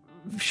 I'm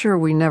sure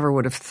we never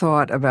would have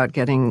thought about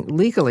getting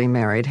legally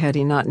married had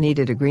he not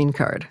needed a green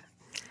card.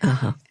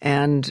 Uh-huh.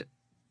 And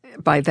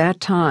by that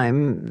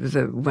time,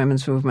 the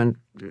women's movement,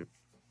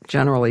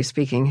 generally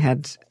speaking,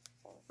 had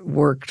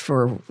worked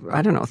for,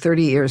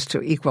 30 years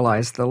to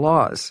equalize the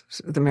laws,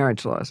 the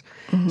marriage laws.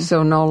 Mm-hmm.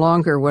 So no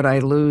longer would I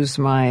lose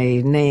my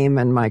name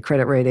and my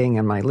credit rating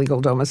and my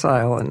legal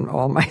domicile and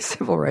all my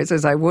civil rights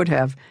as I would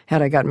have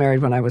had I got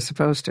married when I was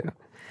supposed to.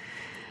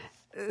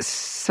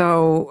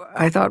 So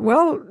I thought,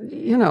 well,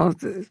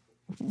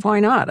 why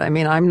not? I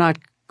mean, I'm not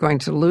going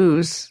to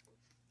lose.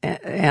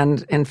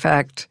 And in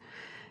fact,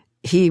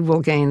 he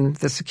will gain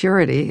the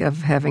security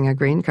of having a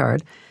green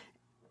card.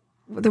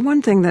 The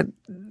one thing that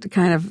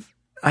kind of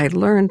I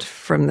learned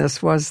from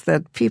this was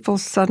that people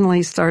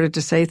suddenly started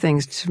to say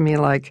things to me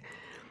like,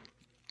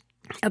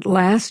 at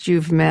last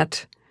you've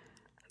met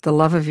the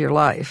love of your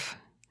life,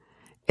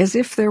 as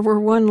if there were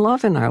one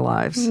love in our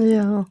lives.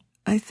 Yeah.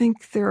 I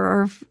think there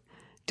are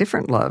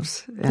different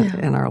loves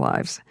in our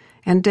lives.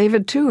 And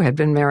David, too, had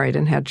been married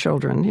and had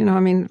children.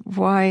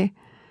 Why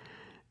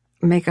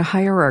make a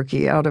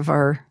hierarchy out of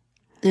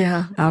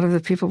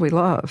the people we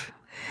love?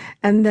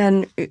 And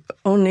then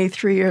only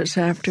 3 years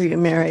after you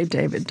married,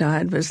 David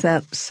died. Was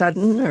that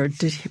sudden, or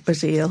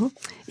was he ill?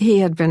 He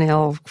had been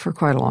ill for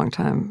quite a long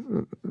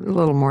time, a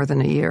little more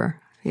than a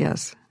year.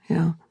 Yes,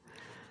 yeah.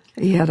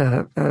 He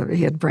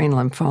had brain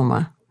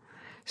lymphoma,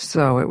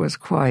 so it was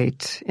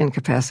quite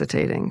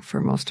incapacitating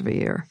for most of a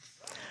year.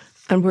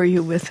 And were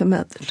you with him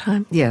at the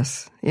time?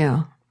 Yes,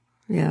 yeah,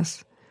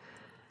 yes.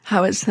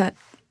 How has that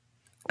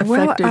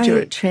affected you?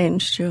 It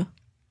changed you?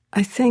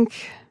 I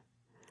think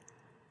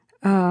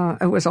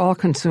it was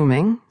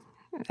all-consuming,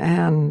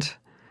 and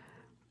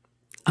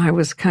I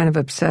was kind of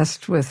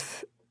obsessed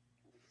with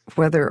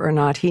whether or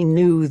not he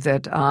knew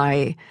that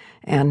I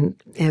and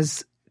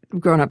his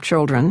grown-up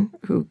children,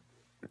 who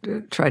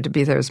tried to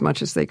be there as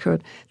much as they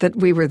could, that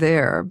we were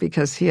there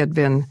because he had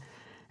been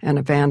an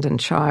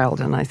abandoned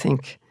child, and I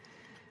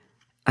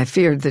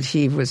feared that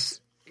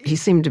he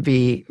seemed to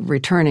be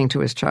returning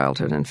to his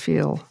childhood and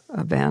feel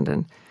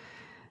abandoned.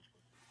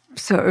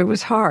 So it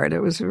was hard.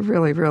 It was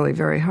really, really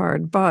very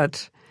hard.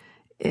 But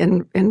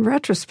in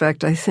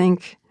retrospect, I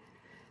think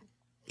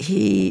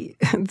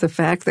the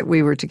fact that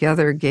we were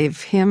together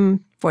gave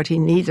him what he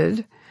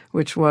needed,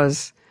 which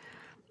was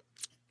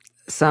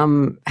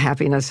some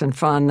happiness and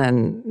fun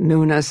and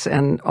newness,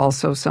 and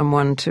also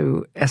someone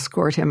to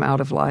escort him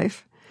out of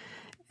life.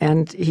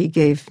 And he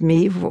gave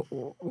me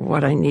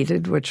what I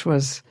needed, which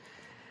was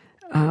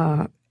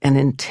an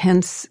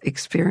intense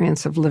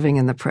experience of living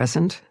in the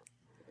present.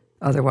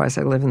 Otherwise,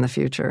 I live in the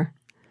future.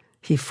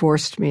 He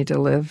forced me to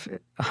live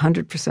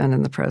 100%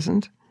 in the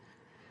present.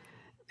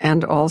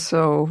 And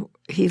also,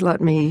 he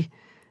let me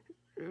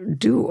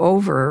do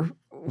over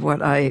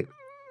what I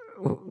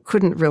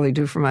couldn't really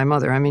do for my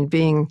mother. I mean,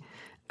 being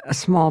a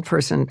small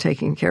person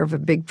taking care of a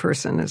big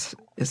person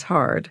is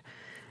hard.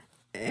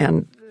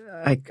 And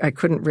I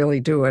couldn't really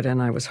do it,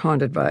 and I was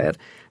haunted by it.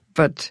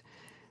 But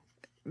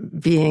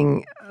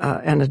being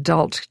an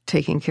adult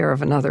taking care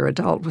of another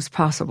adult was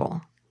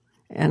possible.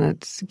 And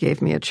it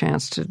gave me a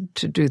chance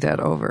to do that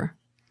over.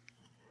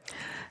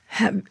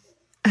 Have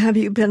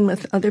you been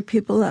with other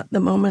people at the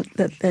moment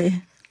that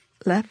they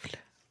left?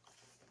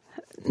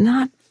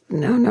 No,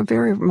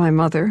 my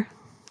mother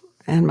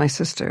and my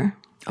sister.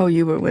 Oh,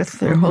 you were with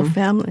their whole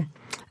family?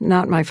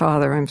 Not my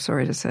father, I'm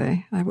sorry to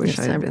say. I wish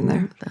I had been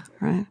there. That.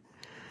 Right.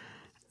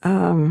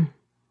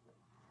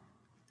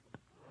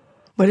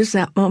 What is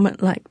that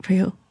moment like for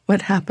you?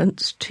 What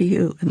happens to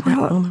you in that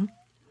moment?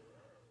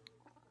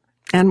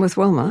 And with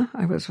Wilma,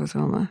 I was with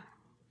Wilma.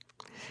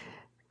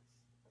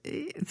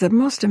 The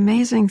most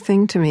amazing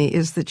thing to me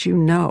is that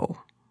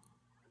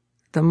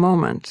the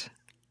moment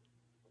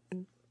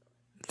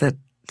that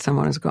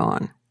someone is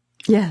gone.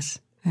 Yes.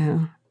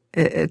 Yeah.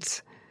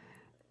 It's,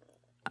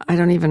 I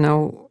don't even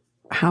know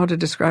how to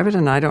describe it,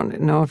 and I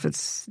don't know if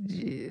it's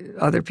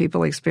other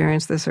people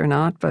experience this or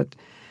not, but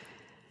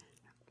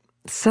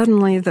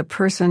suddenly the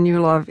person you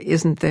love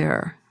isn't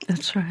there.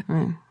 That's right.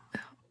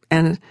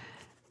 And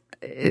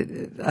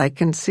I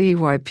can see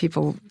why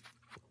people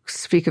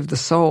speak of the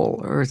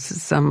soul or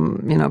some,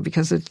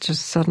 because it's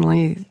just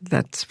suddenly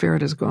that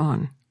spirit is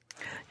gone.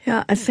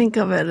 Yeah, I think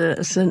of it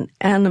as an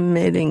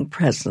animating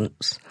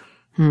presence.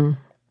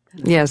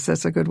 Yes,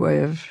 that's a good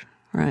way of,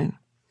 right.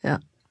 Yeah.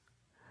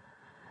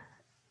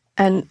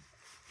 And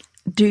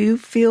do you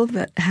feel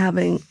that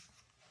having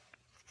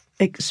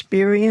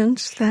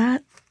experienced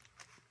that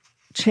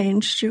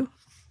changed you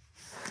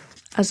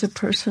as a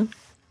person?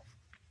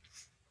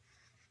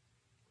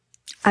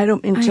 I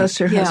don't mean just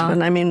your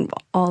husband. I mean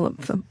all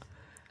of them.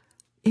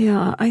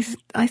 Yeah, I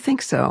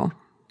think so.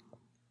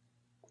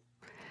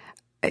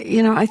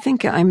 I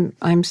think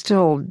I'm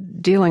still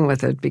dealing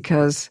with it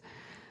because,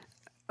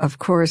 of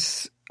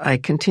course, I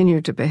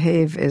continue to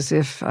behave as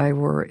if I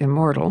were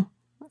immortal,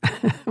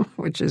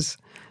 which is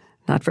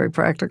not very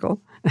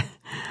practical.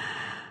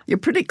 You're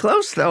pretty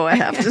close, though, I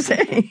have to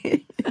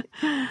say.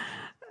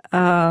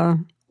 I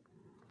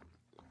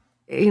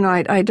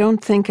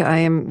don't think I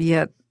am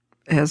yet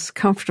as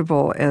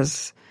comfortable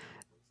as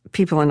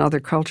people in other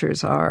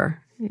cultures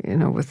are,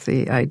 with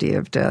the idea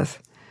of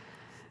death.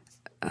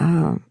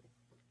 And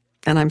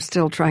I'm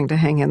still trying to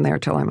hang in there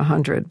till I'm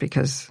 100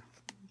 because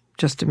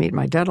just to meet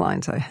my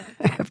deadlines, I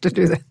have to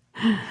do that.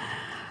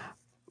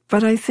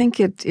 But I think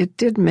it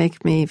did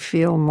make me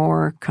feel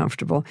more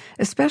comfortable,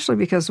 especially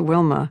because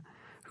Wilma,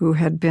 who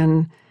had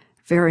been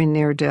very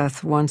near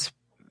death once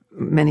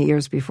many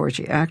years before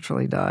she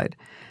actually died,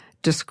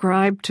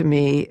 described to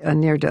me a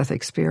near-death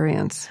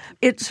experience.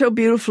 It's so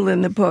beautiful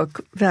in the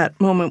book, that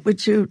moment.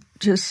 Would you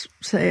just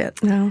say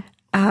it now?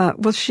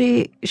 Well,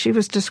 she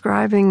was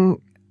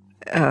describing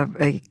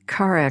a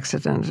car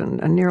accident,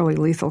 a nearly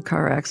lethal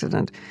car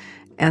accident,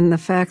 and the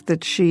fact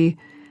that she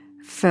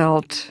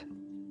felt,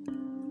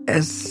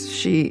 as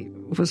she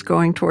was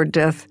going toward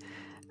death,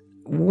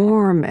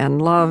 warm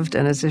and loved,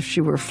 and as if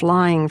she were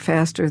flying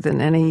faster than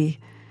anything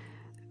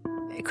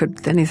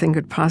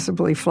could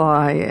possibly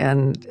fly,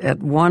 and at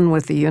one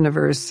with the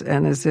universe,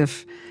 and as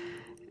if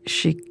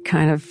she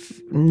kind of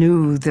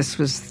knew this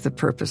was the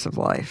purpose of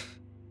life.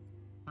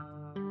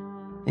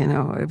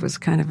 It was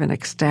kind of an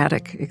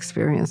ecstatic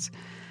experience.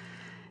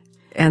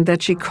 And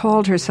that she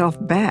called herself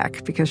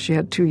back because she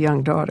had 2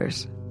 young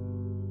daughters.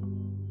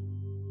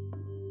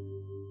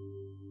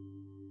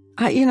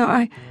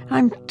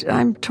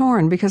 I'm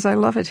torn because I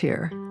love it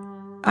here.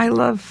 I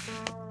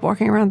love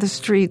walking around the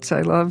streets.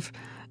 I love,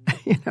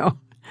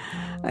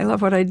 I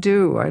love what I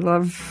do. I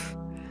love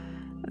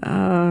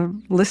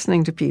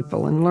listening to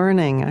people and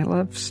learning. I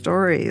love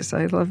stories.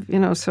 I love,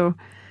 so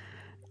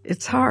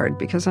it's hard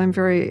because I'm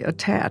very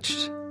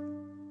attached.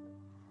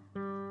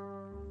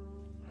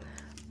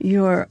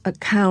 Your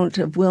account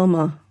of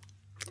Wilma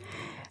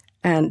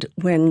and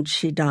when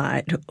she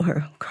died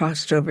or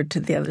crossed over to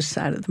the other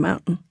side of the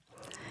mountain,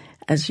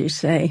 as you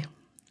say,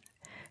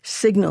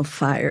 signal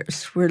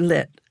fires were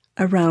lit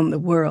around the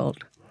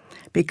world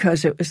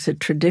because it was a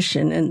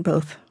tradition in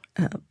both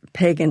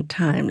pagan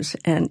times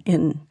and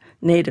in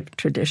native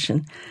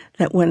tradition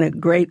that when a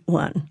great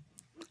one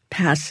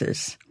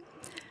passes,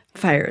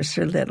 fires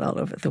are lit all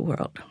over the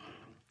world.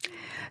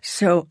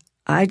 So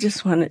I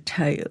just want to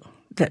tell you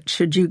that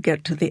should you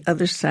get to the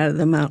other side of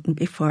the mountain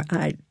before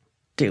I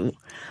do,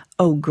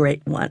 oh,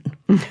 great one,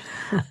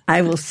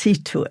 I will see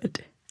to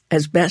it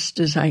as best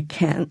as I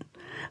can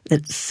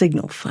that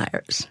signal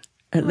fires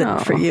are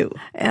lit for you.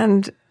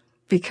 And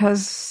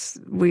because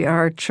we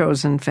are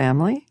chosen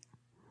family,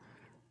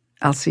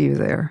 I'll see you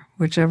there.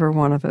 Whichever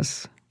one of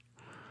us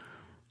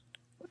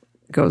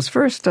goes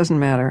first, doesn't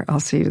matter. I'll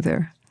see you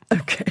there.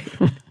 Okay.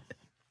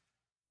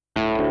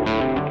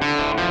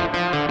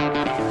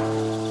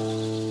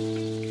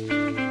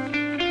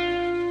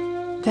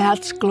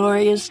 That's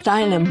Gloria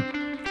Steinem.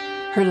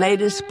 Her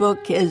latest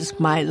book is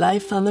My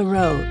Life on the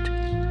Road.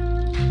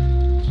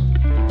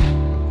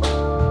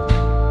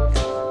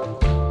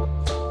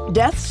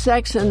 Death,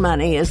 Sex, and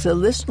Money is a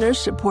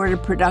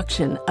listener-supported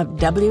production of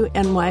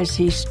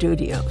WNYC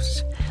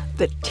Studios.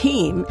 The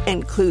team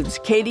includes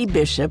Katie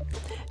Bishop,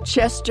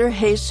 Chester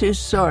Jesus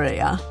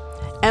Soria,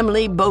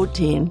 Emily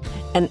Botein,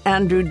 and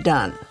Andrew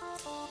Dunn.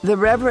 The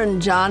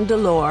Reverend John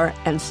Delore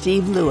and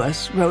Steve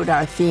Lewis wrote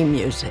our theme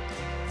music.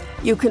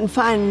 You can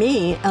find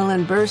me,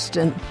 Ellen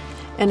Burstyn,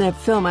 in a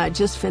film I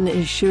just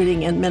finished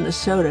shooting in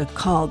Minnesota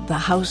called The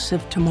House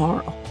of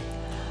Tomorrow.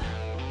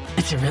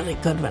 It's a really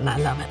good one. I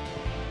love it.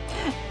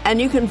 And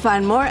you can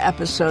find more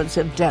episodes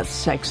of Death,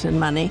 Sex, and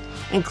Money,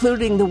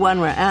 including the one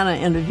where Anna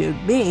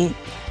interviewed me,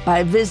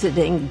 by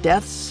visiting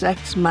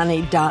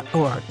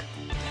deathsexmoney.org.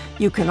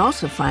 You can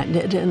also find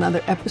it in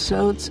other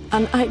episodes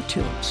on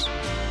iTunes.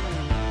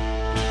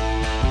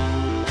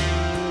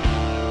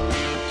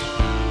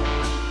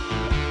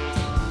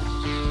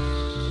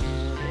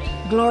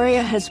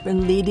 Gloria has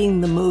been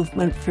leading the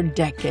movement for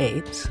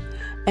decades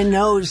and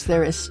knows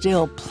there is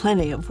still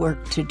plenty of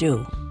work to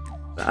do.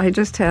 I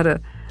just had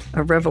a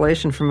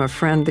revelation from a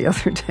friend the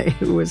other day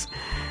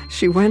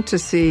she went to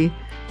see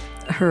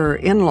her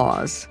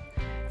in-laws.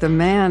 The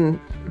man,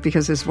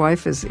 because his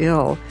wife is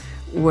ill,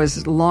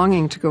 was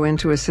longing to go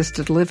into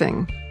assisted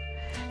living.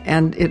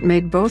 And it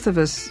made both of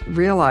us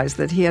realize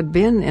that he had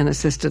been in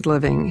assisted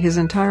living his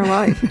entire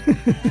life.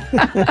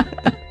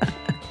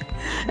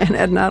 And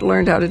had not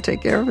learned how to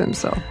take care of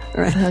himself.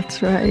 Right?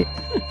 That's right.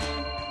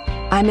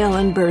 I'm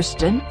Ellen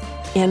Burstyn,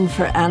 in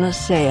for Anna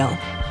Sale,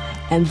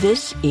 and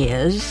this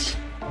is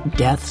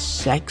Death,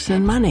 Sex,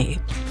 and Money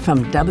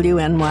from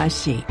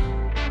WNYC.